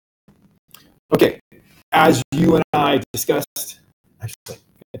Okay, as you and I discussed, actually, I'm going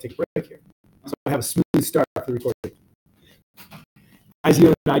to take a break here. So I have a smooth start for the recording. As you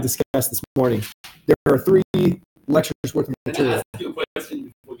and I discussed this morning, there are 3 lectures worth of material. Can I ask you a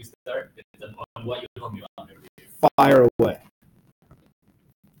question before you start? It's on what you told me about it. Fire away.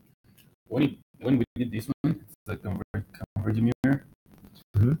 When we did this one, it's the converging mirror.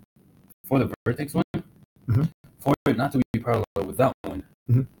 Mm-hmm. For the vertex one, mm-hmm. for it not to be parallel with that one,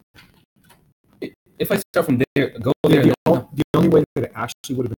 mm-hmm. If I start from there, go there. The only way that it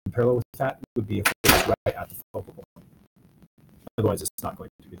actually would have been parallel with that would be if it was right at the focal point. Otherwise, it's not going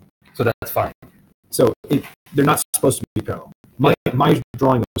to be. So that's fine. So they're not supposed to be parallel. My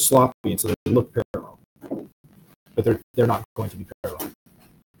drawing was sloppy, and so they look parallel, but they're not going to be parallel.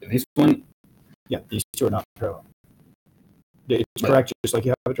 This one, yeah, these 2 are not parallel. It's correct, just like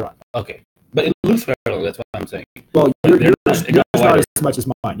you have a drawing. Okay, but it looks parallel. That's what I'm saying. Well, yours not as much as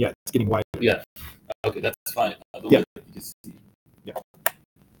mine. Yeah, it's getting wider. Yeah. Okay, that's fine. Yeah. Yeah.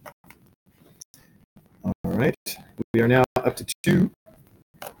 All right. We are now up to 2.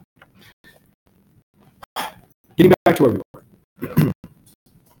 Getting back to where we were.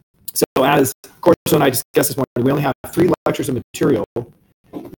 So as Corso and I discussed this morning, we only have 3 lectures of material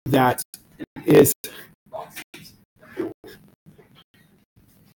that is...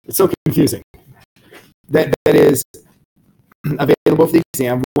 It's so confusing. That is available for the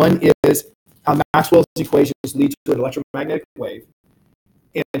exam. One is how Maxwell's equations lead to an electromagnetic wave.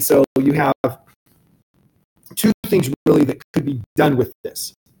 And so you have 2 things really that could be done with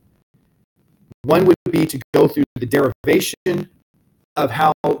this. One would be to go through the derivation of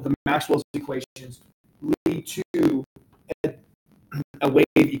how the Maxwell's equations lead to a wave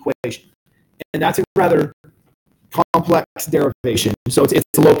equation. And that's a rather complex derivation. So it's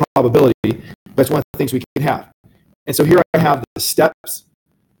a low probability, but it's one of the things we can have. And so here I have the steps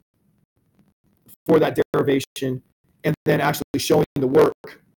for that derivation, and then actually showing the work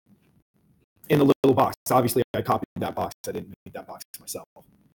in the little box. Obviously, I copied that box. I didn't make that box myself.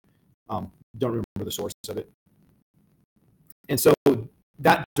 Don't remember the source of it. And so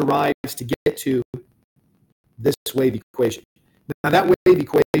that derives to get to this wave equation. Now, that wave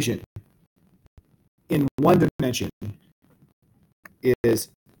equation in one dimension is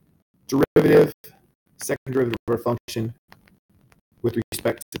derivative, second derivative of a function with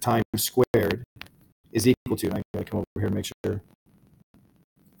respect to time squared is equal to, and I'm going to come over here and make sure,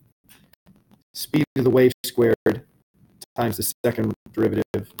 speed of the wave squared times the second derivative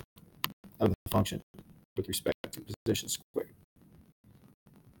of the function with respect to position squared.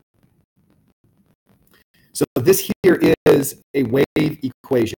 So this here is a wave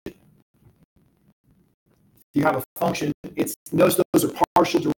equation. You have a function, notice those are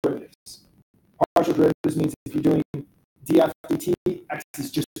partial derivatives. Partial derivatives means if you're doing df dt, x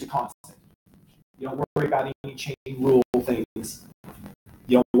is just a constant. You don't worry about any chain rule things.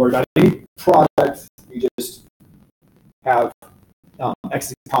 You don't worry about any product. You just have x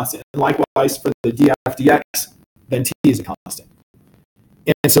is a constant. And likewise, for the df dx, then t is a constant.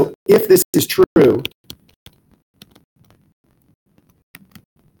 And so if this is true,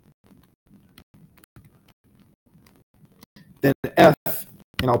 then f,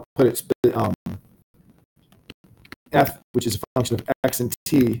 and I'll put it, f, which is a function of x and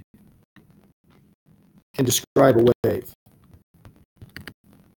t, can describe a wave.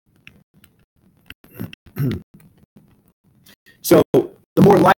 So the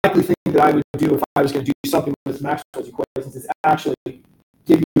more likely thing that I would do if I was going to do something with Maxwell's equations is actually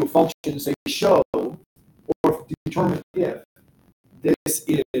give you a function and say show or determine if this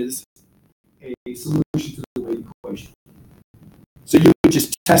is a solution to the wave equation. So you would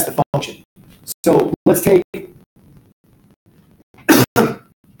just test the function. So let's take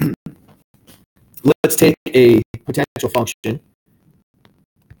a potential function.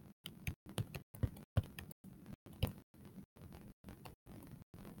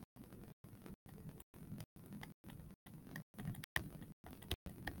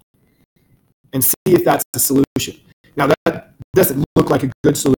 And see if that's the solution. Now that doesn't look like a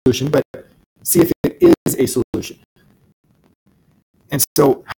good solution, but see if it is a solution. And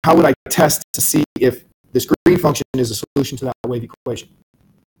so how would I test to see if this green function is a solution to that wave equation?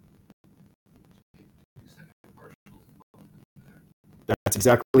 That's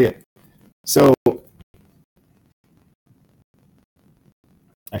exactly it. So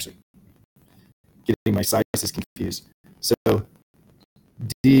actually, getting my sizes confused. So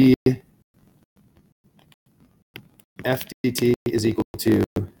d f dt is equal to,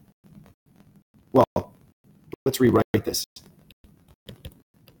 well, let's rewrite this.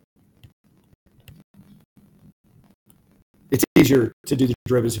 It's easier to do the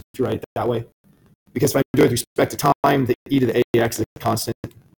derivatives if you write it that way. because if I do it with respect to time, the e to the ax is a constant.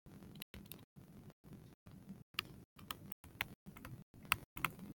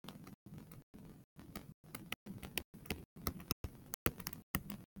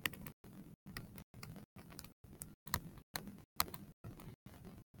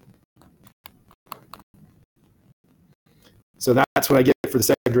 So that's what I get for the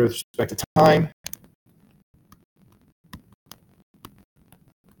second derivative with respect to time.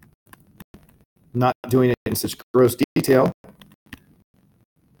 Not doing it in such gross detail.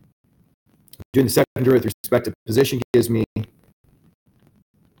 Doing the second derivative with respect to position gives me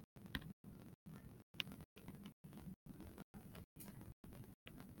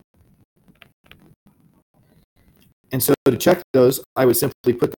and so to check those, I would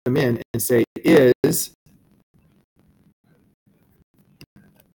simply put them in and say is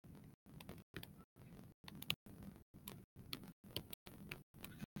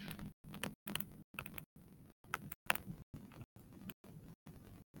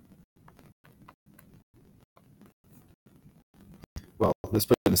well, let's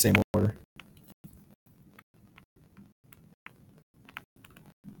put it in the same order.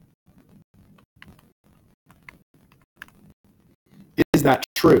 Is that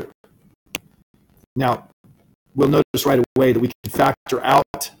true? Now, we'll notice right away that we can factor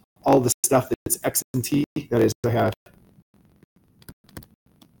out all the stuff that's x and t. That is, I have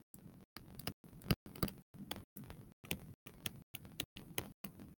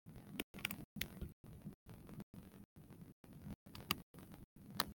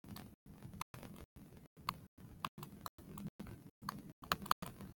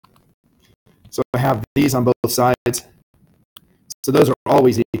so I have these on both sides. So those are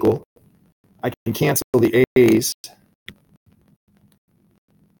always equal. I can cancel the a's.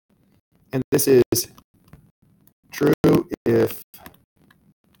 And this is true if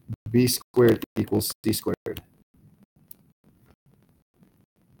b squared equals c squared.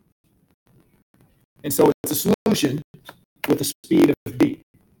 And so it's a solution with the speed of b.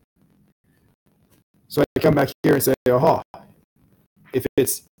 So I come back here and say, aha, if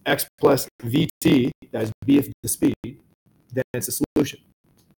it's x plus vt, that is b of the speed, then it's a solution.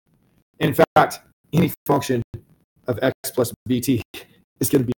 And in fact, any function of x plus vt is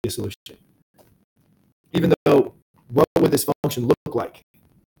going to be a solution. Even though, what would this function look like?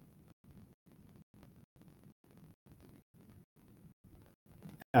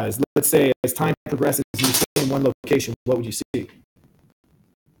 Let's say, as time progresses, you stay in one location, what would you see?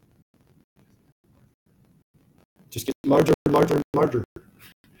 Just get larger and larger and larger.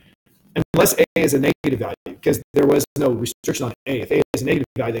 Unless a is a negative value, because there was no restriction on a. If a is a negative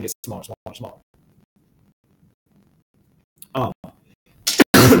value, then it gets smaller, smaller, smaller.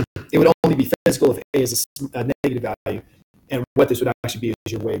 It would only be physical if a is a negative value, and what this would actually be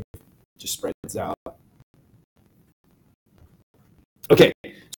is your wave just spreads out. Okay,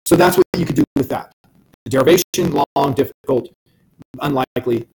 so that's what you could do with that. The derivation, long, difficult,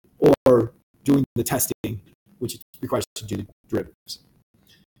 unlikely, or doing the testing, which requires you to do the derivatives.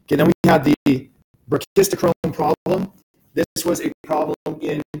 Okay, then we had the brachistochrome problem. This was a problem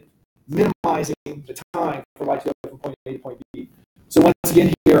in minimizing the time for light to go from point A to point B. So once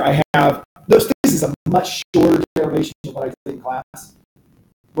again here I have, this is a much shorter derivation than what I did in class.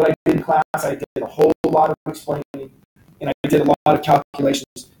 What I did in class, I did a whole lot of explaining, and I did a lot of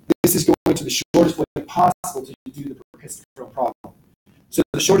calculations. This is going to the shortest way possible to do the brachistochrome problem. So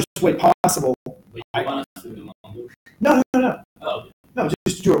the shortest way possible. Wait, you want us to do the longer? No. Oh, okay. No,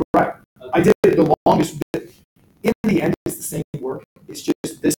 just do it right. Okay. I did it the longest bit. In the end, it's the same work. It's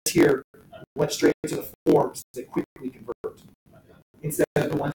just this here went straight to the forms that quickly convert instead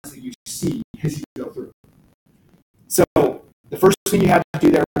of the ones that you see as you go through. So the first thing you had to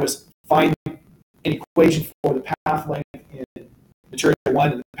do there was find an equation for the path length in material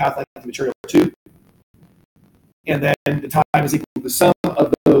 1 and the path length in material 2. And then the time is equal to the sum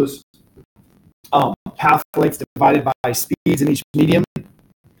of those path lengths divided by speeds in each medium.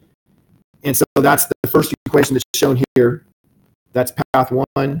 And so that's the first equation that's shown here. That's path 1,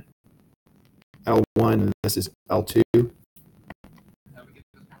 L1, and this is L2.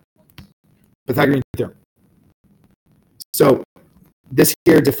 Pythagorean theorem. So this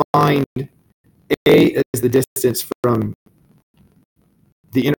here defined A as the distance from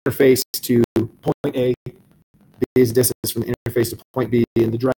the interface to point A, B is the distance from the interface to point B,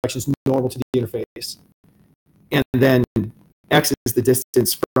 and the direction is normal to the interface. And then X is the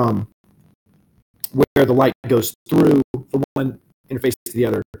distance from where the light goes through from one interface to the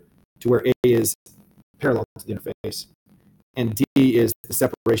other to where A is parallel to the interface. And D is the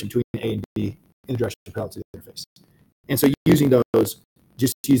separation between A and B in the direction parallel to the interface. And so using those,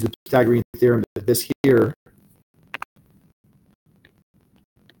 just use the Pythagorean theorem that this here,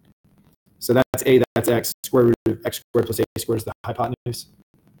 so that's a, that's x, square root of x squared plus a squared is the hypotenuse.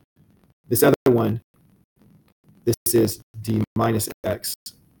 This other one, this is d minus x.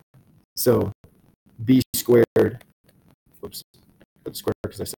 So b squared, whoops, put the square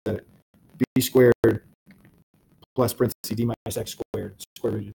because I said it, b squared plus parentheses d minus x squared,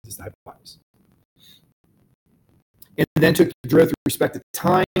 square root is the hypotenuse. And then took the derivative with respect to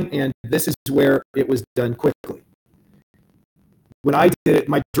time, and this is where it was done quickly. When I did it,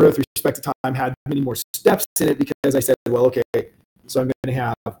 my derivative with respect to time had many more steps in it because I said, well, okay, so I'm going to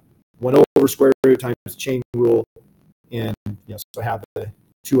have 1 over square root times the chain rule, and so I have the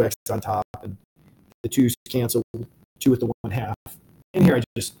 2x on top, and the 2's cancel, 2 with the 1/2. And here I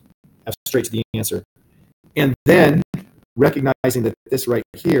just have straight to the answer. And then recognizing that this right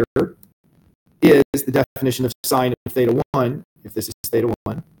here is the definition of sine of theta 1, if this is theta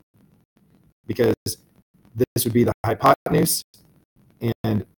 1, because this would be the hypotenuse,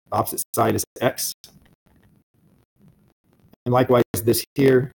 and the opposite side is x. And likewise, this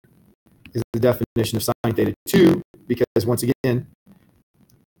here is the definition of sine theta 2, because once again,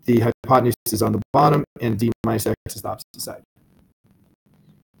 the hypotenuse is on the bottom, and d minus x is the opposite side.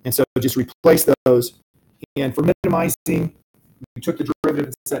 And so just replace those. And for minimizing, we took the derivative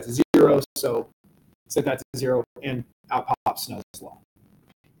and set to 0, so set that to 0, and out pops Snell's law.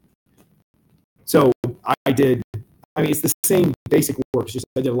 So I did, it's the same basic work, it's just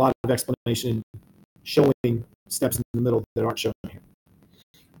I did a lot of explanation showing steps in the middle that aren't shown here.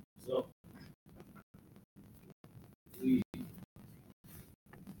 So do we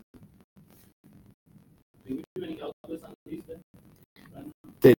do any calculus on these things?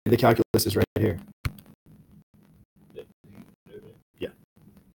 The calculus is right here. Yeah.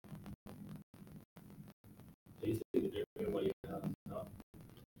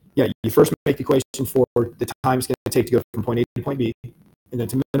 Yeah, you first make the equation for the time it's going to take to go from point A to point B, and then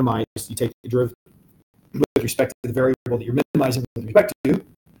to minimize, you take the derivative with respect to the variable that you're minimizing with respect to,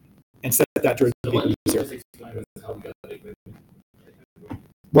 and set that derivative equal to 0.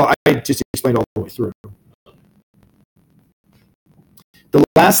 Well, I just explained all the way through. The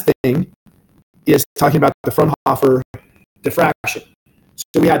last thing is talking about the Fraunhofer diffraction.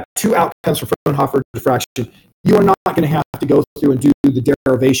 So we had 2 outcomes for Fraunhofer diffraction. You are not going to have to go through and do the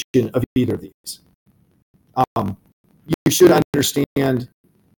derivation of either of these. You should understand,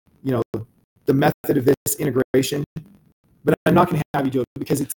 the method of this integration, but I'm not going to have you do it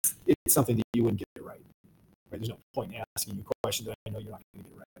because it's something that you wouldn't get it right. There's no point in asking you a question that I know you're not going to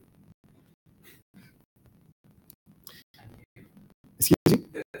get it right. Excuse me?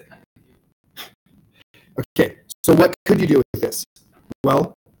 Okay, so what could you do with this?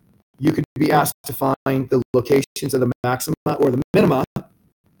 Well, you could be asked to find the locations of the maxima or the minima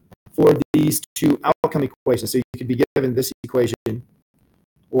for these 2 outcome equations. So you could be given this equation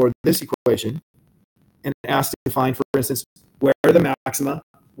or this equation and asked to find, for instance, where are the maxima,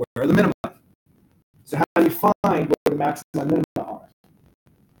 where are the minima. So how do you find where the maxima and minima are?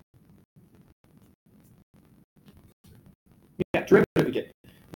 Yeah, derivative again.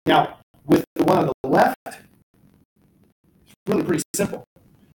 Now, with the one on the left, it's really pretty simple.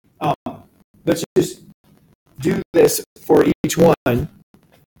 Let's just do this for each one.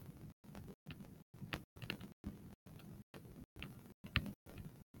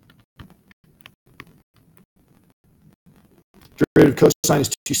 Derivative of cosine is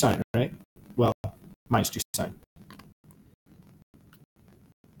 2 sine, right? Well, minus 2 sine.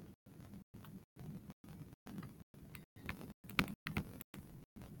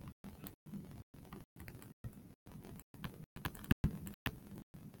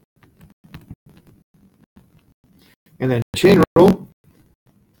 And then chain rule.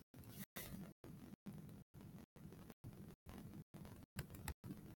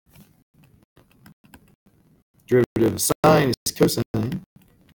 Derivative of sine is cosine.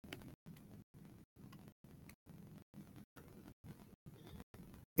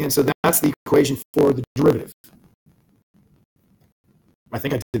 And so that's the equation for the derivative. I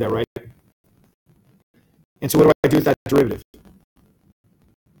think I did that right. And so what do I do with that derivative?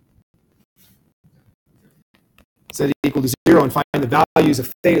 Set it equal to 0 and find the values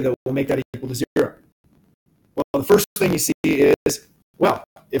of theta that will make that equal to 0. Well, the first thing you see is, well,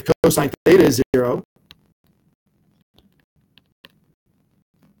 if cosine theta is 0,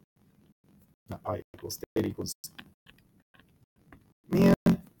 not pi equals theta equals, man,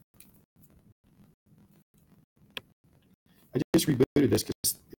 I just rebooted this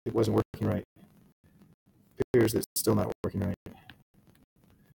because it wasn't working right. It appears that it's still not working right.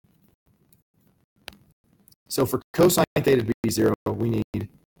 So for cosine theta to be 0, we need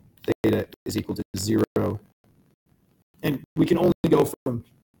theta is equal to 0. And we can only go from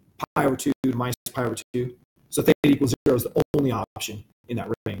pi over 2 to minus pi over 2. So theta equals 0 is the only option in that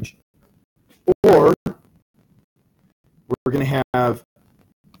range. Or we're going to have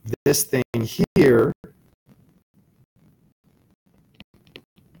this thing here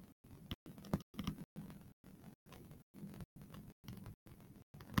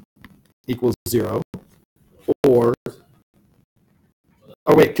equals 0. Or,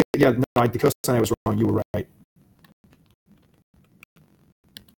 oh wait, yeah, no, the cosine I was wrong. You were right.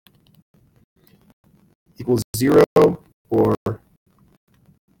 Equals 0 or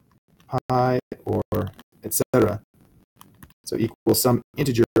pi or etc. So equals some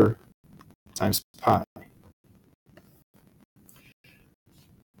integer times pi.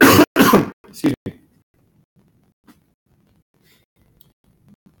 Excuse me.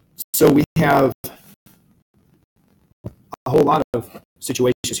 So we have a whole lot of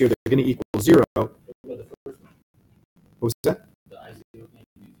situations here that are going to equal 0. What was that?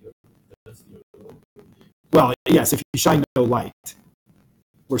 Well, yes, if you shine no light.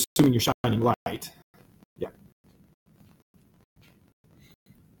 We're assuming you're shining light. Yeah.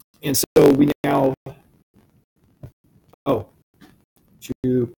 And so we now, I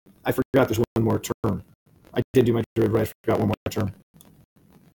forgot there's one more term. I did do my derivative, right? I forgot one more term.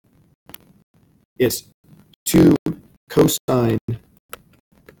 It's 2 cosine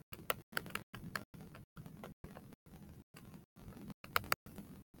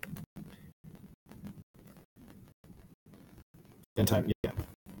n time, yeah.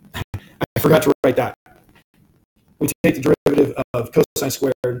 I forgot to write that. We take the derivative of cosine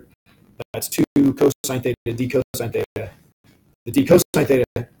squared, that's 2 cosine theta d cosine theta. The d cosine theta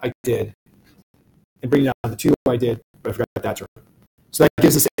I did, and bring down the 2 I did, but I forgot that term. So that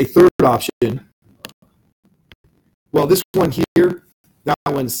gives us a third option. Well, this one here, that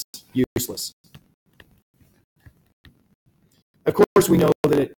one's useless. Of course, we know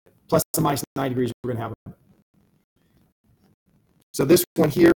that at plus or minus 9 degrees, we're going to have them. So this one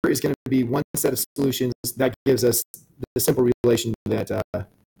here is going to be one set of solutions that gives us the simple relation that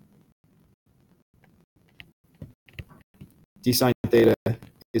d sine theta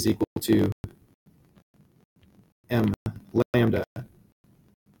is equal to m lambda.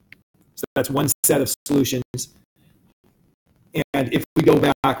 So that's one set of solutions. And if we go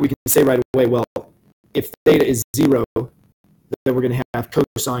back, we can say right away, well, if theta is 0, then we're going to have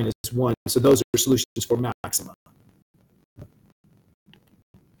cosine is 1. So those are solutions for maxima.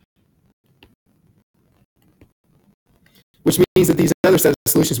 Which means that these other set of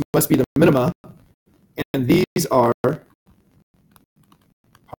solutions must be the minima. And these are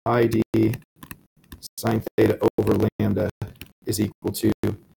pi d sine theta over lambda is equal to,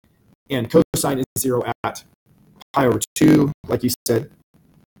 and cosine is 0 at pi over 2, like you said.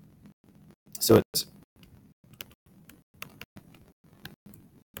 So it's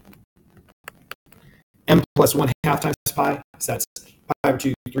m plus 1/2 times pi. So that's pi over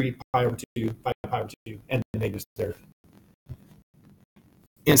 2, 3 pi over 2, 5 pi over 2, and the negatives there.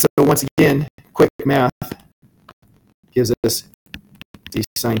 And so once again, quick math gives us d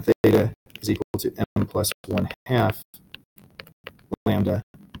sine theta is equal to m plus 1/2 lambda.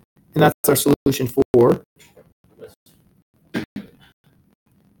 And that's our solution for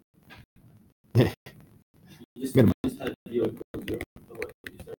minimum.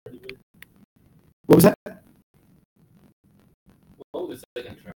 What was that? What was the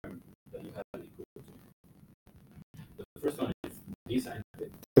second term that you have equal to? The first one is d sine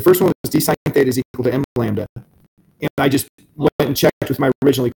theta. The first one was d sine theta is equal to m lambda. And I just went and checked with my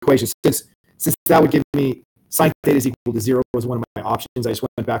original equation. Since that would give me sine theta is equal to 0 was one of my options, I just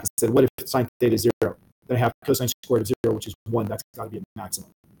went back and said, what if sine theta is 0? Then I have cosine squared of 0, which is 1. That's got to be a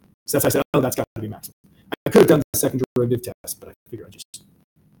maximum. So that's why I said, oh, that's got to be maximum. I could have done the second derivative test, but I figured I'd just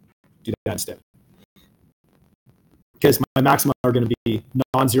do that instead. Because my maxima are going to be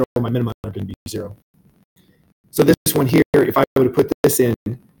non-zero, my minima are going to be 0. So this one here, if I would have put this in,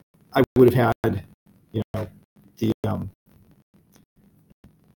 I would have had, the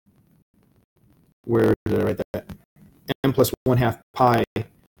where did I write that? M plus 1/2 pi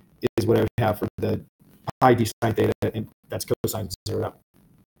is what I would have for the pi d sine theta, and that's cosine 0 out.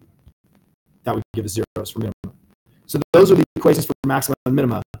 That would give us zeros for minimum. So those are the equations for maxima and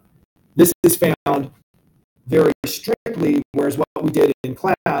minima. This is found very strictly, whereas what we did in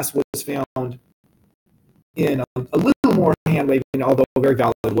class was found in a little more hand-waving, although a very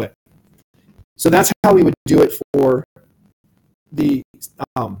valid way. So that's how we would do it for the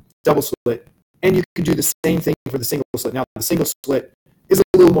double slit. And you can do the same thing for the single slit. Now, the single slit is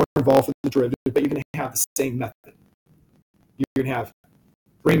a little more involved with the derivative, but you're going to have the same method. You're going to have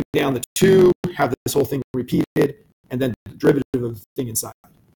bring down the 2, have this whole thing repeated, and then the derivative of the thing inside.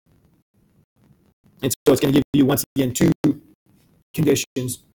 And so it's going to give you, once again, 2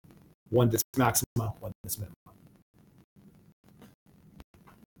 conditions, one that's maxima, one that's minima.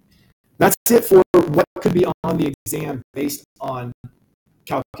 That's it for what could be on the exam based on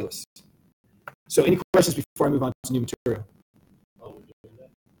calculus. So any questions before I move on to new material? Oh, we're doing that?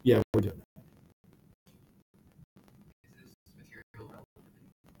 Yeah, we're doing that. Is this material relevant?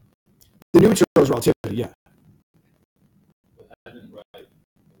 The new material is relativity, yeah. But I didn't write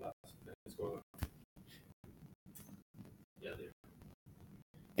the last score. Yeah, there.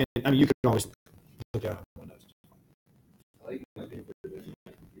 And I mean, you can always look at it on Windows. I like my paper division.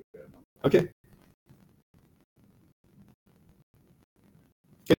 Okay.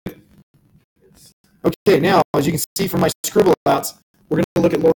 Good. Okay, now, as you can see from my scribble outs, we're going to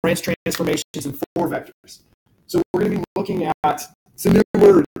look at Lorentz transformations in 4 vectors. So we're going to be looking at some new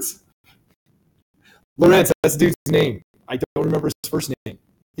words. Lorentz, that's the dude's name. I don't remember his first name.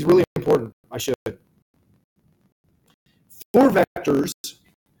 He's really important. I should. 4 vectors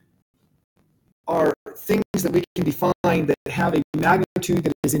are things that we can define that have a magnitude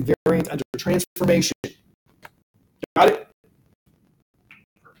that is invariant under transformation. Got it?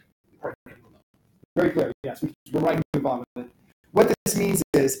 Very clear. Yes, we're right to move on with it. What this means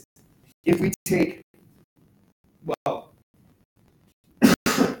is, if we take, well,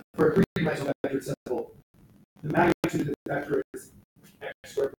 for a 3-dimensional vector, it's simple. The magnitude of the vector is x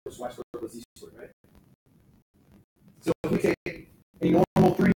squared plus y squared plus z squared, right? So if we take a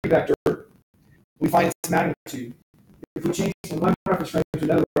normal 3 vector, we find its magnitude. If we change from one reference frame to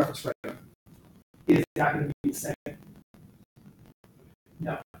another reference frame, it is not going to be the same.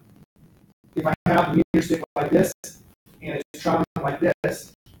 No. If I have a meter stick like this, and it's traveling like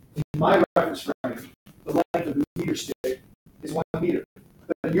this, in my reference frame, the length of the meter stick is 1 meter.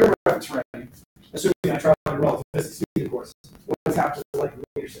 But in your reference frame, assuming I travel at relativistic speed, of course, what's happened to the length of the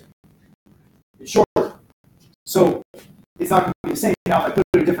meter stick? It's shorter. So it's not going to be the same. Now, if I put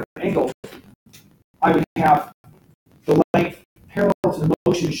it at a different angle, I would have the length parallel to the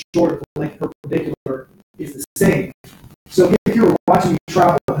motion short of the length perpendicular is the same. So if you were watching me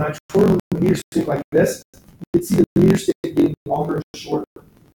travel and I twirl the meter stick like this, you'd see the meter stick getting longer and shorter.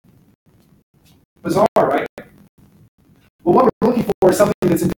 Bizarre, right? Well, what we're looking for is something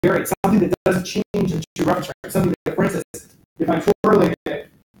that's invariant, something that doesn't change into your reference frame. Something that, for instance, if I'm twirling it,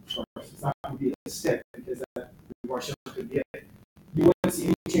 of course, it's not going to be a stick because that proportion could be it. You wouldn't see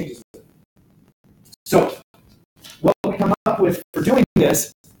any changes with it. So, what we come up with for doing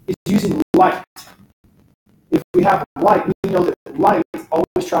this is using light. If we have light, we know that light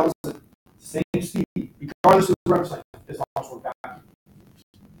always travels at the same speed, regardless of the reference frame, as long as we're back.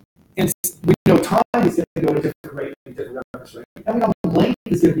 And we know time is going to go at a different rate in different reference frame, and we know length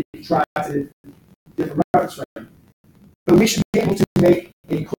is going to be contracted in different reference frame. But we should be able to make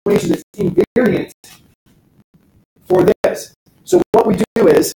an equation that's invariant for this. So what we do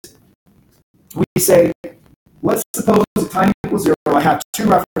is we say, let's suppose at time equals 0, I have 2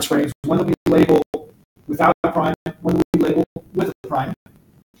 reference frames, one that we label without a prime, one that we label with a prime.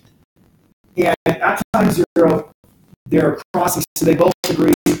 And at time 0, they're crossing, so they both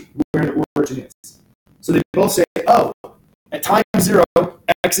agree where the origin is. So they both say, oh, at time 0,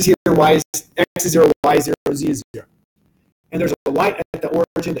 x is here, x is 0, y is 0, z is 0. And there's a light at the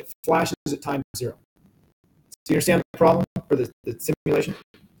origin that flashes at time 0. So you understand the problem for the simulation?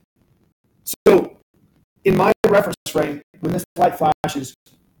 So in my reference frame, when this light flashes,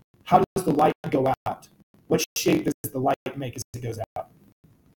 how does the light go out? What shape does the light make as it goes out?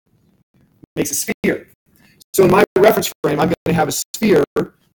 It makes a sphere. So in my reference frame, I'm going to have a sphere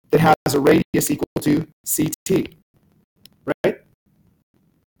that has a radius equal to ct, right?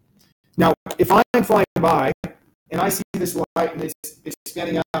 Now, if I'm flying by and I see this light and it's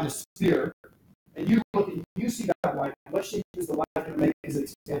expanding out in a sphere, and you look and you see that light, what shape is the light going to make as it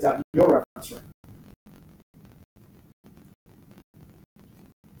expands out in your reference frame?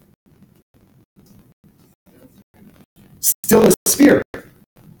 Still a sphere.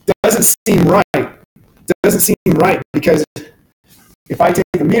 Doesn't seem right. Doesn't seem right because if I take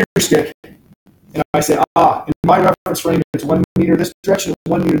a meter stick and I say, in my reference frame it's 1 meter this direction,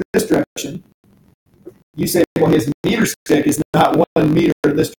 1 meter this direction, you say, well, his meter stick is not 1 meter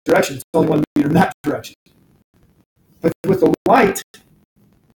in this direction, it's only 1 meter in that direction. But with the light,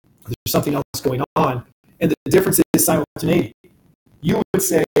 there's something else going on, and the difference is simultaneity. You would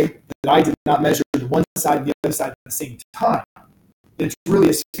say that I did not measure one side and the other side at the same time. It's really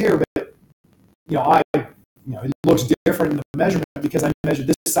a sphere, but I it looks different in the measurement because I measured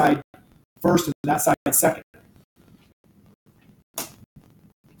this side first and that side second.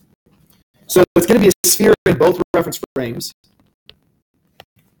 So it's going to be a sphere in both reference frames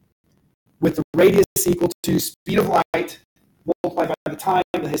with the radius equal to speed of light multiplied by the time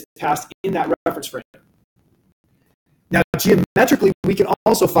that has passed in that reference frame. Now, geometrically, we can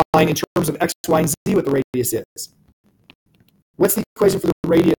also find in terms of x, y, and z what the radius is. What's the equation for the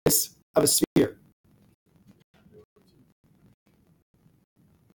radius of a sphere?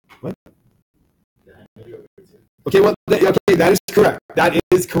 What? Okay, well, okay, that is correct. That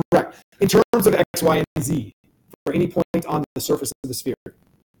is correct. In terms of x, y, and z, for any point on the surface of the sphere.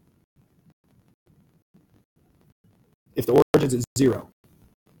 If the origin is 0.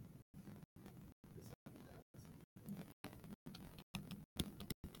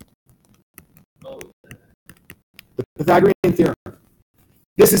 The Pythagorean theorem.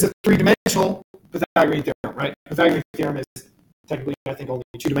 This is a three-dimensional Pythagorean theorem, right? Pythagorean theorem is technically, I think, only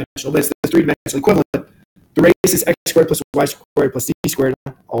two-dimensional, but it's the three-dimensional equivalent. The radius is x squared plus y squared plus z squared,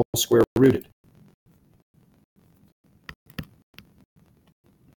 all square rooted.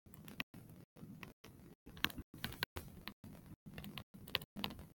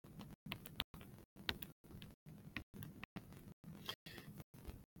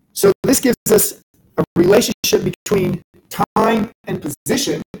 So this gives us a relationship between time and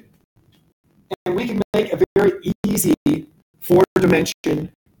position, and we can make a very easy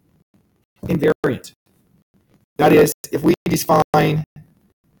four-dimension invariant. That is, if we define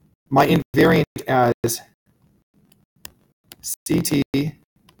my invariant as ct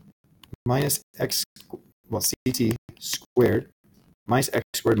minus x, well, ct squared minus x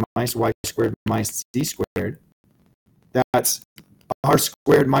squared minus y squared minus z squared, that's r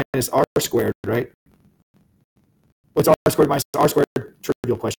squared minus r squared, right? What's r squared minus r squared?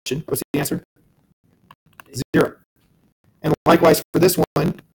 Trivial question. What's the answer? 0. And likewise for this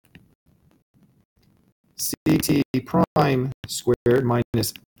one, ct prime squared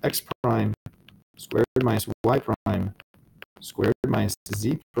minus x prime squared minus y prime squared minus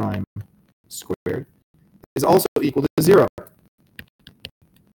z prime squared is also equal to 0.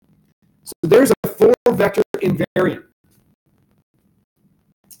 So there's a four-vector invariant.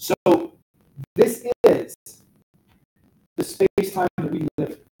 So this is the space-time that we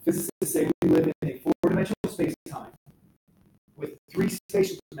live in. Physicists say we live in a four-dimensional space-time with three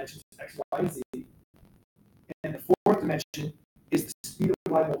spatial dimensions, x, y, and z. And the fourth dimension is the speed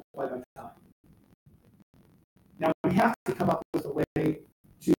of light multiplied by time. Now we have to come up with a way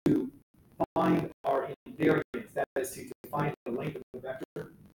to find our invariance, that is to define the length of the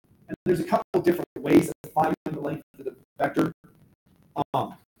vector. And there's a couple of different ways of finding the length of the vector.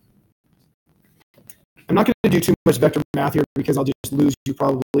 I'm not going to do too much vector math here because I'll just lose you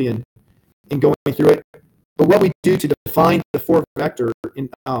probably in going through it. But what we do to define the fourth vector, in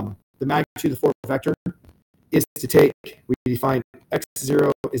the magnitude of the fourth vector, is to take, we define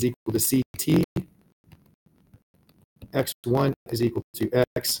x0 is equal to ct, x1 is equal to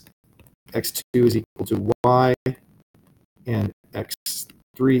x, x2 is equal to y, and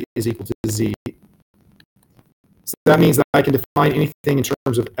x3 is equal to z. So that means that I can define anything in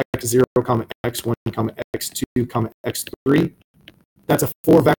terms of x0, x1, x2, x3. That's a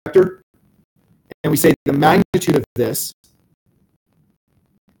four vector. And we say the magnitude of this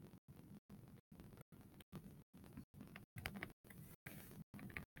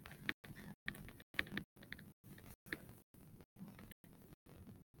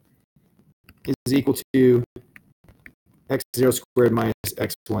is equal to x0 squared minus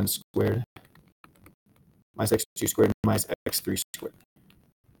x1 squared minus x2 squared minus x3 squared.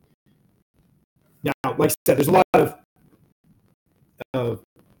 Now, like I said, there's a lot of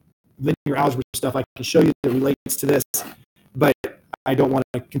linear algebra stuff I can show you that relates to this, but I don't want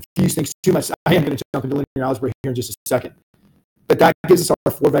to confuse things too much. I am going to jump into linear algebra here in just a second. But that gives us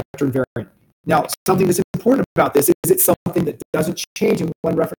our four-vector invariant. Now, something that's important about this is it's something that doesn't change in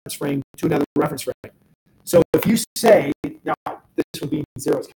one reference frame to another reference frame. So if you say, now this would be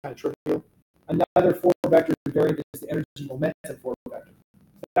 0, it's kind of trivial. Another four-vector invariant is the energy momentum four-vector.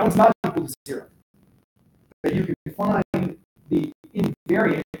 That one's not equal to 0. But you can define the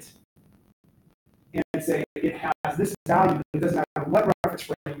invariant and say it has this value, but it doesn't matter what reference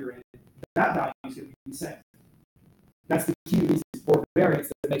frame you're in, that value is going to be the same. That's the key to these four variants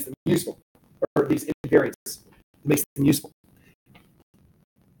that makes them useful, or these invariants that makes them useful.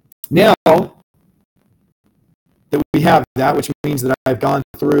 Now that we have that, which means that I've gone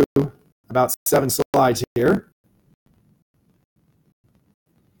through about 7 slides here,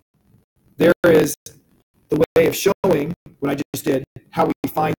 there is the way of showing what I just did, how we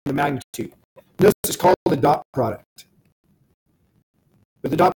find the magnitude. Notice it's called the dot product.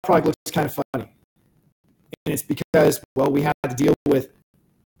 But the dot product looks kind of funny. And it's because, well, we had to deal with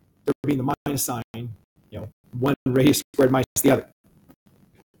there being the minus sign, one radius squared minus the other.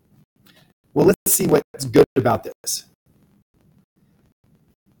 Well, let's see what's good about this.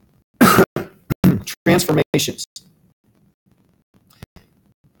 Transformations.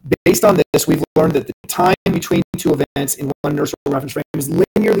 Based on this, we've learned that the time between two events in one inertial reference frame is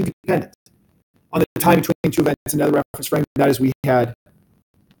linearly dependent on the time between two events in another reference frame. That is, we had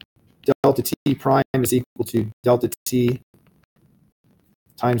delta t prime is equal to delta t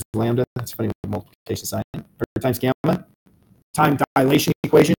times lambda. That's funny with multiplication sign. Or times gamma. Time dilation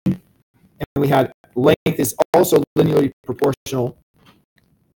equation. And we had length is also linearly proportional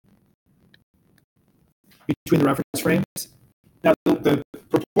between the reference frames. Now, the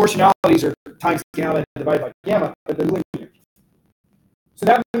proportionalities are times gamma divided by gamma, but they're linear. So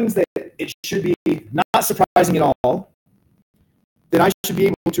that means that it should be not surprising at all that I should be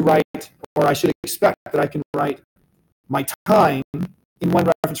able to write, or I should expect that I can write my time in one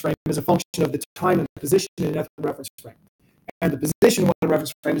reference frame as a function of the time and position in another reference frame. And the position in one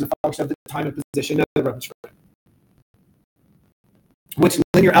reference frame is a function of the time and position in another reference frame. Which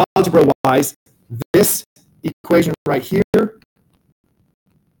linear algebra-wise, this equation right here,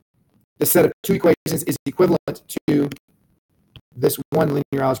 the set of two equations is equivalent to this one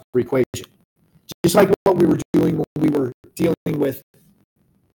linear algebra equation. Just like what we were doing when we were dealing with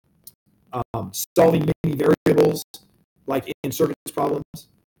solving many variables, like in circuits problems,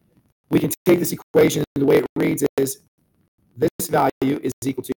 we can take this equation, and the way it reads is this value is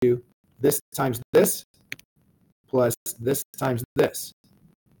equal to this times this plus this times this.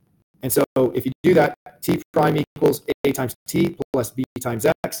 And so if you do that, t prime equals a times t plus b times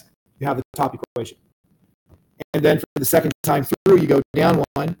x, you have the top equation. And then for the second time through, you go down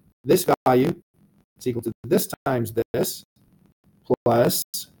one. This value is equal to this times this plus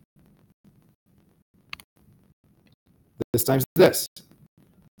this times this.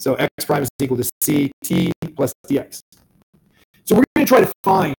 So x prime is equal to ct plus dx. So we're going to try to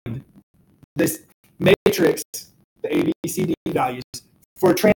find this matrix, the A, B, C, D values,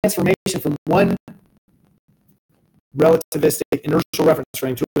 for a transformation from one relativistic inertial reference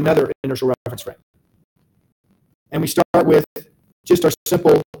frame to another inertial reference frame. And we start with just our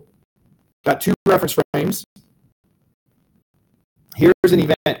simple, got two reference frames. Here's an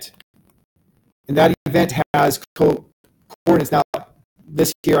event. And that event has coordinates. Now,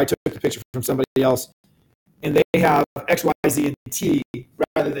 this here, I took the picture from somebody else. And they have x, y, z, and t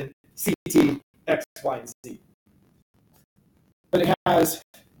rather than ct, x, y, and z. But it has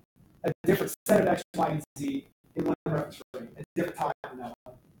a different set of x, y, and z in one reference frame, a different time in that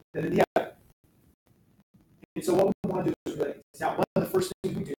one than in the other. And so what we want to do is relate. Now, one of the first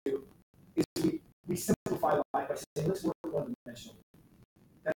things we do is we simplify life by saying, let's work one-dimensional.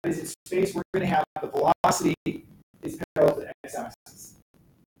 That is, in space, we're going to have the velocity is parallel to the x-axis.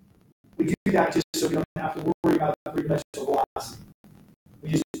 We do that just so we don't have to worry about the three-dimensional velocity. We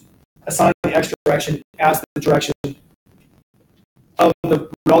just assign the x direction as the direction of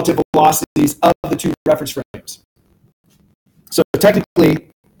the relative velocities of the two reference frames. So technically,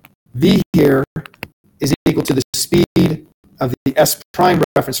 v here is equal to the speed of the s prime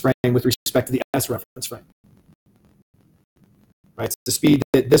reference frame with respect to the s reference frame. Right? It's the speed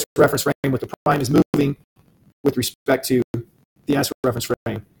that this reference frame with the prime is moving with respect to the s reference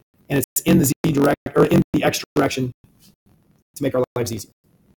frame. And it's in the z direction, or in the x direction, to make our lives easy.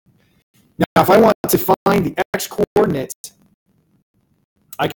 Now, if I want to find the x coordinate,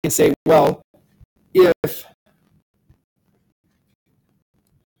 I can say, well, if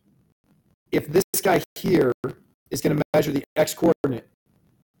this guy here is going to measure the x coordinate,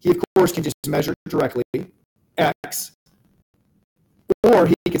 he, of course, can just measure directly x. Or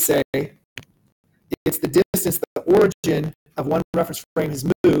he could say it's the distance that the origin of one reference frame has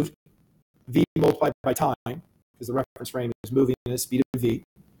moved, v multiplied by time, because the reference frame is moving at the speed of v,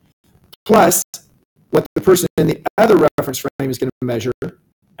 plus what the person in the other reference frame is going to measure,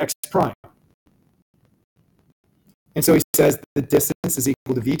 x prime. And so he says the distance is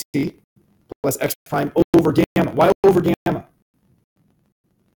equal to vt plus x prime over gamma. Why over gamma?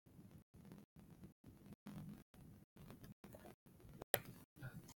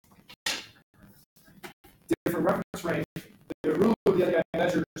 Different reference frame, the rule of the other guy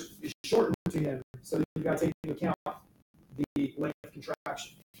measures is shortened to him, so you've got to take into account the length of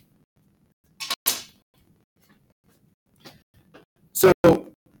contraction. So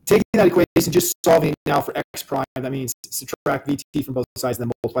taking that equation, just solving now for x prime, that means subtract vt from both sides and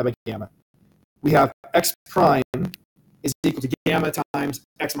then multiply by gamma. We have x prime is equal to gamma times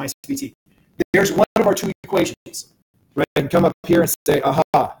x minus vt. There's one of our two equations. Right? I can come up here and say,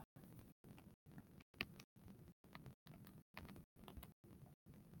 aha.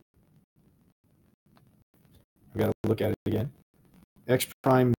 I got to look at it again. X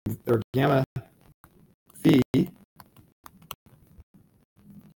prime or gamma v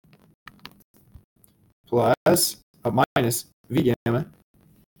plus minus v gamma.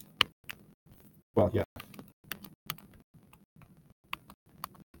 Well, yeah.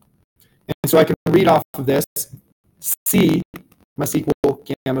 And so I can read off of this, C must equal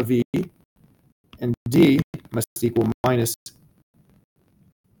gamma V, and D must equal minus,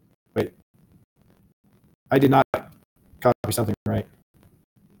 wait, I did not copy something right.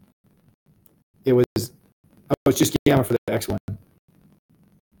 It was, oh, it's just gamma for the X1.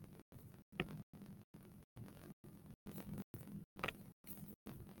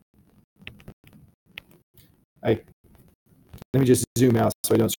 Let me just zoom out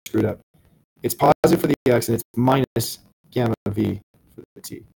so I don't screw it up. It's positive for the X and it's minus gamma V for the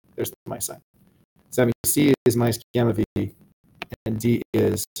T. There's my sign. So that means C is minus gamma V and D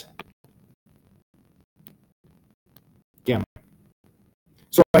is gamma.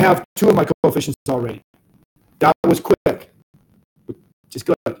 So I have two of my coefficients already. That was quick, which is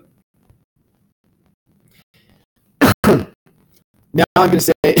good. Now I'm going to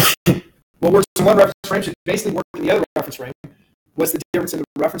say what works in one reference frame should basically work in the other reference frame. What's the difference in the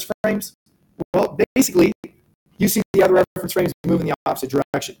reference frames? Well, basically, you see the other reference frames move in the opposite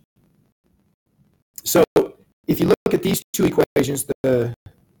direction. So if you look at these two equations, the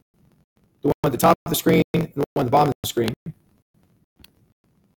one at the top of the screen and the one at the bottom of the screen,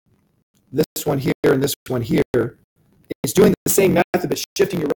 this one here and this one here, it's doing the same method but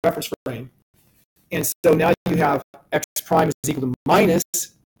shifting your reference frame. And so now you have x prime is equal to minus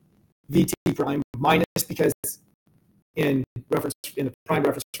vt prime, minus because in the prime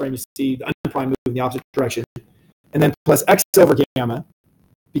reference frame you see the unprime move in the opposite direction, and then plus x over gamma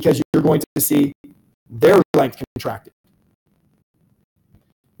because you're going to see their length contracted.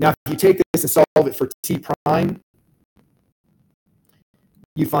 Now, if you take this and solve it for t prime,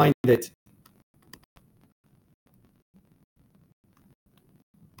 you find that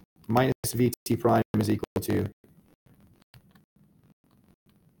minus vt prime is equal to,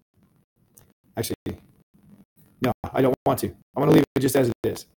 actually, no, I don't want to. I want to leave it just as it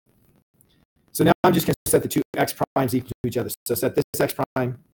is. So now I'm just going to set the two x primes equal to each other. So set this x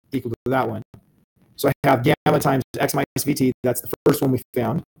prime equal to that one. So I have gamma times x minus vt, that's the first one we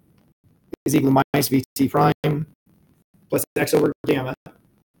found, is equal to minus vt prime plus x over gamma, and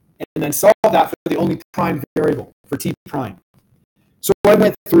then solve that for the only prime variable, for t prime. So I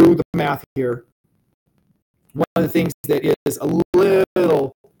went through the math here. One of the things that is a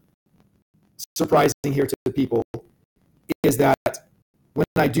little surprising here to the people is that when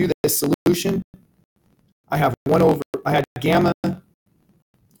I do this solution, I had gamma, well,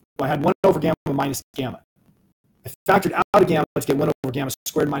 I had 1 over gamma minus gamma. I factored out of gamma to get 1 over gamma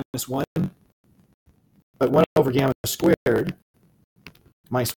squared minus 1, but 1 over gamma squared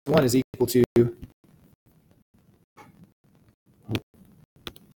minus 1 is equal to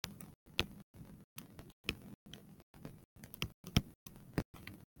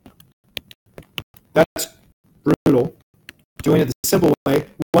that's brutal. Doing it the simple way,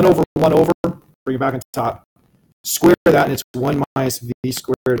 1 over 1 over, bring it back on top. Square that, and it's 1 minus v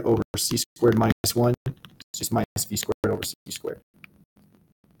squared over c squared minus 1. It's just minus v squared over c squared.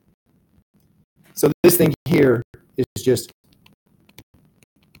 So this thing here is just,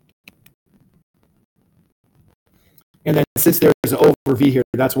 and then since there's an over v here,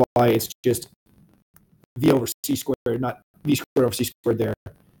 that's why it's just v over c squared, not v squared over c squared there.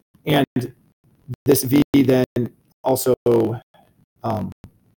 And this v then also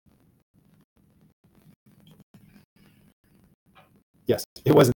yes,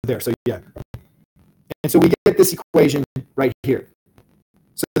 it wasn't there, so yeah. And so we get this equation right here.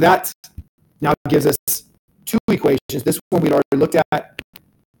 So that now gives us two equations. This one we'd already looked at.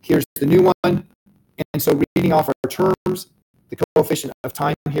 Here's the new one. And so reading off our terms, the coefficient of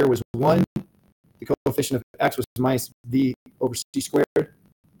time here was 1. The coefficient of x was minus v over c squared.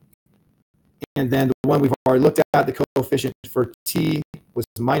 And then the one we've already looked at, the coefficient for t was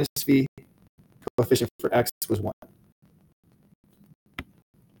minus v. Coefficient for x was 1.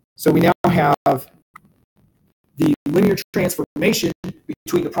 So we now have the linear transformation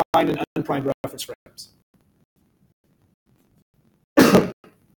between the primed and unprimed reference frames.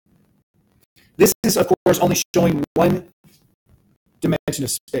 This is, of course, only showing one dimension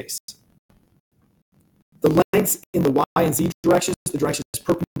of space. The lengths in the y and z directions, the directions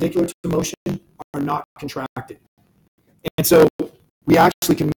perpendicular to motion, are not contracted. And so we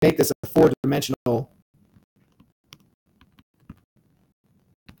actually can make this a four-dimensional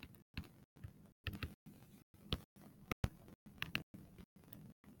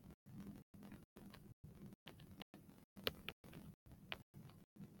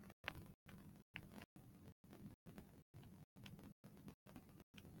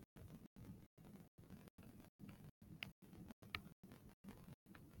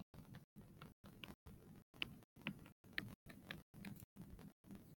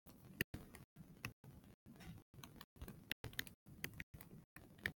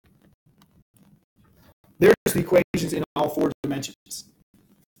there's the equations in all four dimensions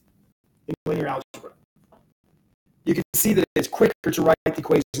in linear algebra. You can see that it's quicker to write the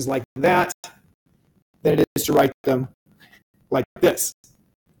equations like that than it is to write them like this.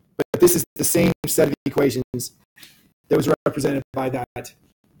 But this is the same set of equations that was represented by that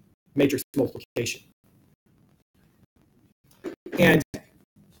matrix multiplication. And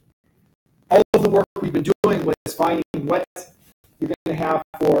all of the work we've been doing was finding what you're going to have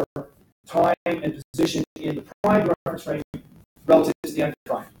for time and position in the prime reference frame relative to the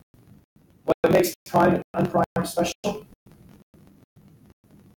unprime. What makes prime and unprime special?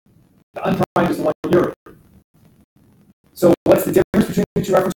 The unprime is the one you're in. So what's the difference between the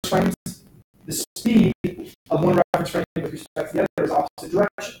two reference frames? The speed of one reference frame with respect to the other is opposite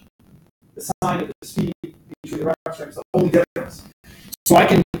direction. The sign of the speed between the reference frames is the only difference. So I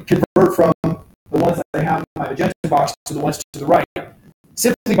can convert from the ones that I have in my magenta box to the ones to the right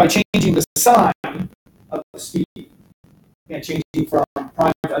simply by changing the sign of the speed and changing from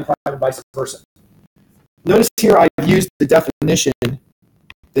prime to unprime and vice versa. Notice here I've used the definition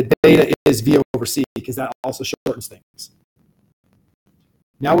that beta is V over C because that also shortens things.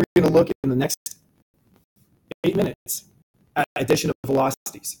 Now we're going to look in the next 8 minutes at addition of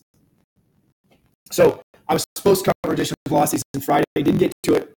velocities. So I was supposed to cover addition of velocities on Friday. I didn't get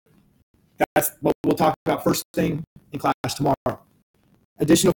to it. That's what we'll talk about first thing in class tomorrow.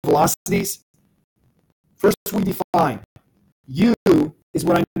 Addition of velocities. First we define U is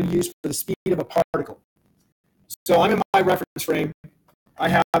what I'm going to use for the speed of a particle. So I'm in my reference frame. I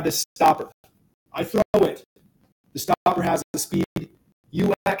have this stopper. I throw it. The stopper has a speed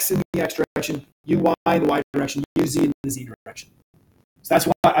ux in the x direction, uy in the y direction, uz in the z direction. So that's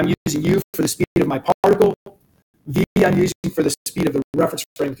why I'm using u for the speed of my particle. V I'm using for the speed of the reference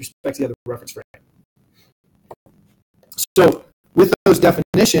frame with respect to the other reference frame. So with those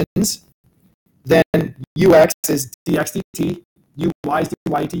definitions, then ux is dx dt, uy is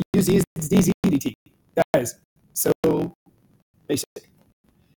dy dt, uz is dz dt. That is so basic.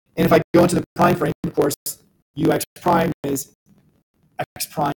 And if I go into the prime frame, of course, ux prime is x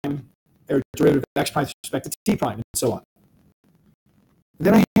prime, or derivative of x prime with respect to t prime, and so on.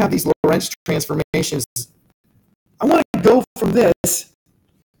 Then I have these Lorentz transformations. I want to go from this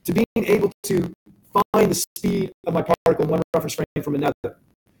to being able to find the speed of my particle in one reference frame from another.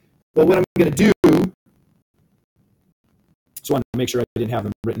 But what I'm going to do, just wanted to make sure I didn't have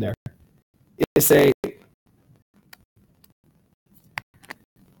them written there, is say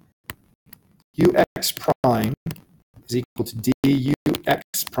ux prime is equal to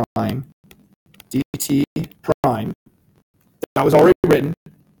dux prime dt prime. That was already written.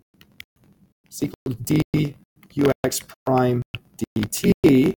 It's equal to dux prime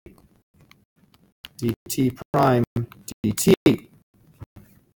dt dt prime dt.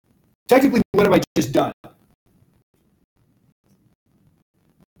 Technically, what have I just done?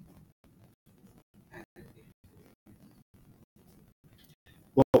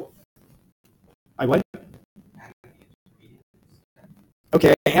 Well, I what?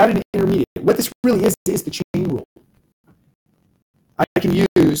 Okay, I added an intermediate. What this really is the chain rule. I can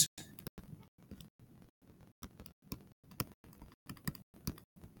use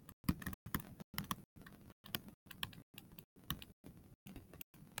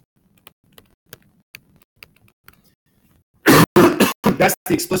that's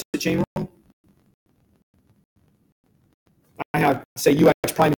the explicit chain rule. I have, say, ux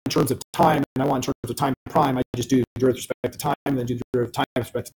prime in terms of time, and I want in terms of time prime, I just do the derivative with respect to time, and then do the derivative of time with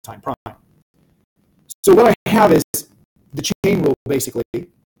respect to time prime. So what I have is the chain rule, basically.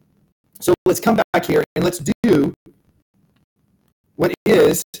 So let's come back here, and let's do what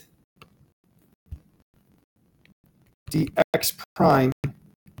is dx prime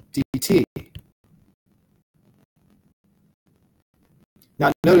dt.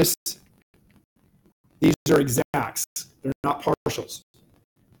 Now notice these are exacts. They're not partials.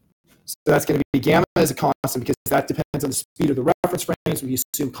 So that's going to be gamma as a constant because that depends on the speed of the reference frames. We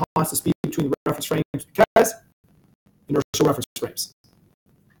assume constant speed between the reference frames because inertial reference frames.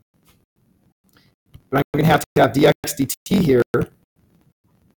 But I'm going to have dx dt here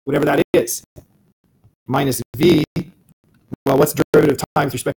whatever that is, minus v. Well, what's the derivative of time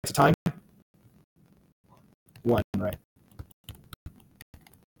with respect to time? 1, right?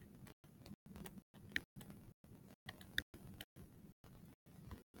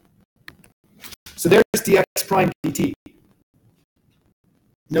 So there's dx prime dt.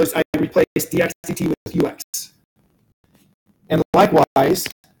 Notice I replaced dx dt with ux. And likewise,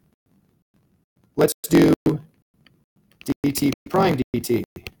 let's do dt prime dt.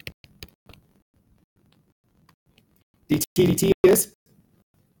 dt dt is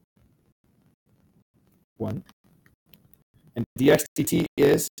 1. And dx dt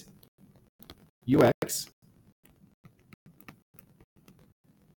is ux.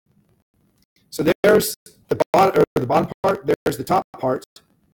 So there's the bottom part, there's the top part.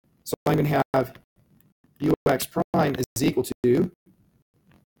 So I'm going to have ux prime is equal to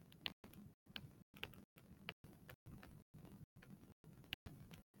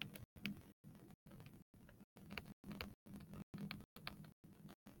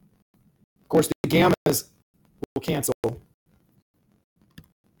of course the gammas will cancel.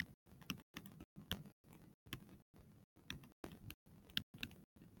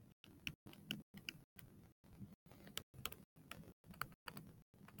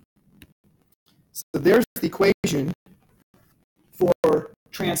 So there's the equation for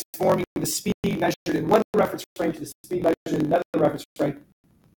transforming the speed measured in one reference frame to the speed measured in another reference frame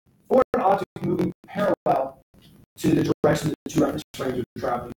for an object moving parallel to the direction that the two reference frames are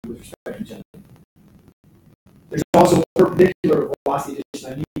traveling with respect to each other. There's also a perpendicular velocity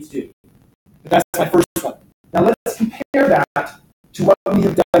addition I need to do. But that's my first one. Now let's compare that to what we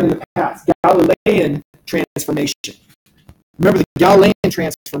have done in the past, Galilean transformation. Remember, the Galilean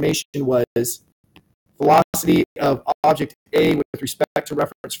transformation was velocity of object A with respect to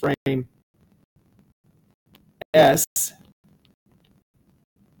reference frame S,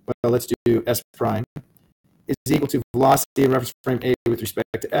 well, let's do S prime, is equal to velocity of reference frame A with respect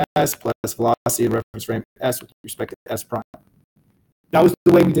to S plus velocity of reference frame S with respect to S prime. That was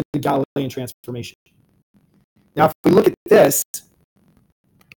the way we did the Galilean transformation. Now, if we look at this,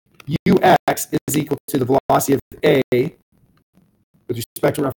 ux is equal to the velocity of A with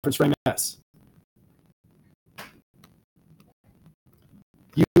respect to reference frame S.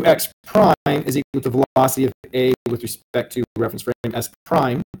 Ux prime is equal to velocity of A with respect to reference frame S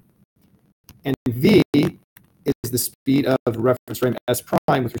prime. And V is the speed of reference frame S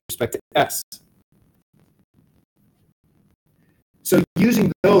prime with respect to S. So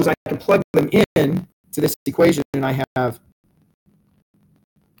using those, I can plug them in to this equation, and I have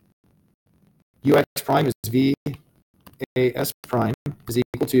ux prime is V A S prime is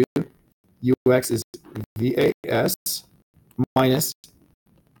equal to ux is VAS minus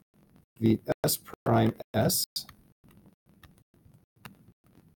VS prime S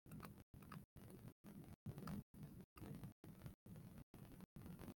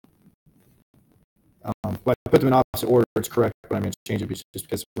well, I put them in opposite order, it's correct, but I'm going to change it just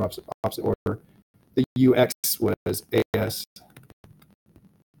because we're opposite order. The UX was AS.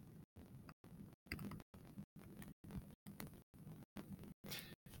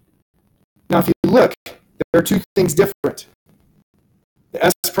 Now, if you look, there are two things different. The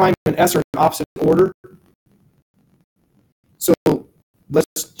S prime and S are in opposite order. So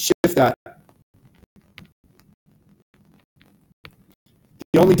let's shift that.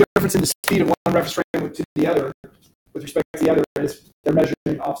 The only difference in the speed of one reference frame to the other, with respect to the other, is they're measured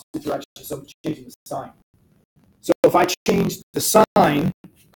in opposite directions, so I'm changing the sign. So if I change the sign,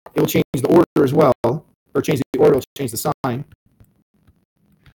 it will change the order as well, or change the order, it will change the sign.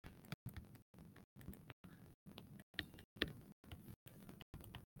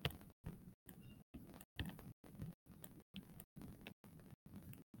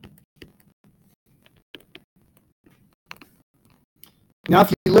 Now,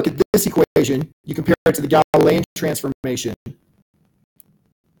 if you look at this equation, you compare it to the Galilean transformation.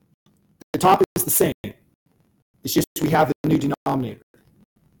 The top is the same. It's just we have the new denominator.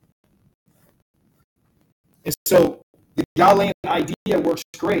 And so the Galilean idea works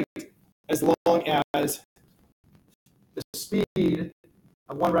great as long as the speed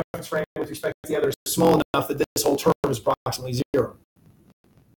of one reference frame with respect to the other is small enough that this whole term is approximately 0.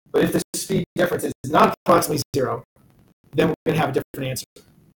 But if the speed difference is not approximately 0, then we're going to have a different answer.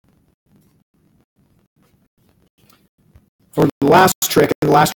 For the last trick, and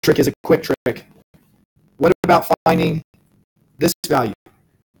the last trick is a quick trick, what about finding this value?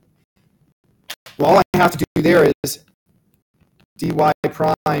 Well, all I have to do there is dy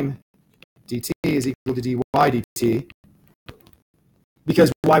prime dt is equal to dy dt,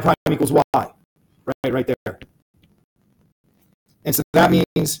 because y prime equals y, right there. And so that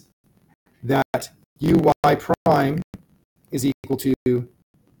means that uy prime is equal to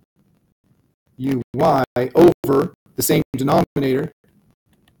uy over the same denominator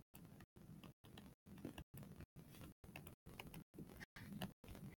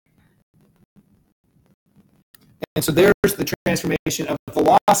and so there's the transformation of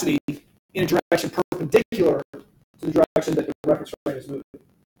velocity in a direction perpendicular to the direction that the reference frame is moving.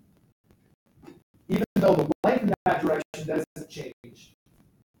 Even though the length in that direction doesn't change,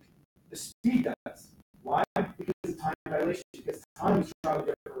 the speed does. Why? Because of time dilation, because time is traveling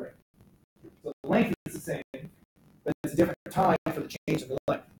at a different rate. So the length is the same, but it's a different time for the change of the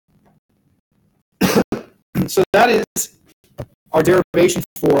length. So that is our derivation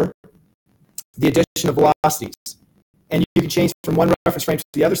for the addition of velocities. And you can change from one reference frame to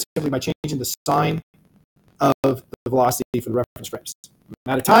the other simply by changing the sign of the velocity for the reference frames.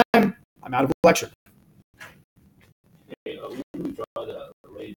 I'm out of time. I'm out of lecture. Okay, when we draw the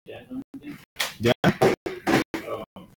array diagram, Yeah.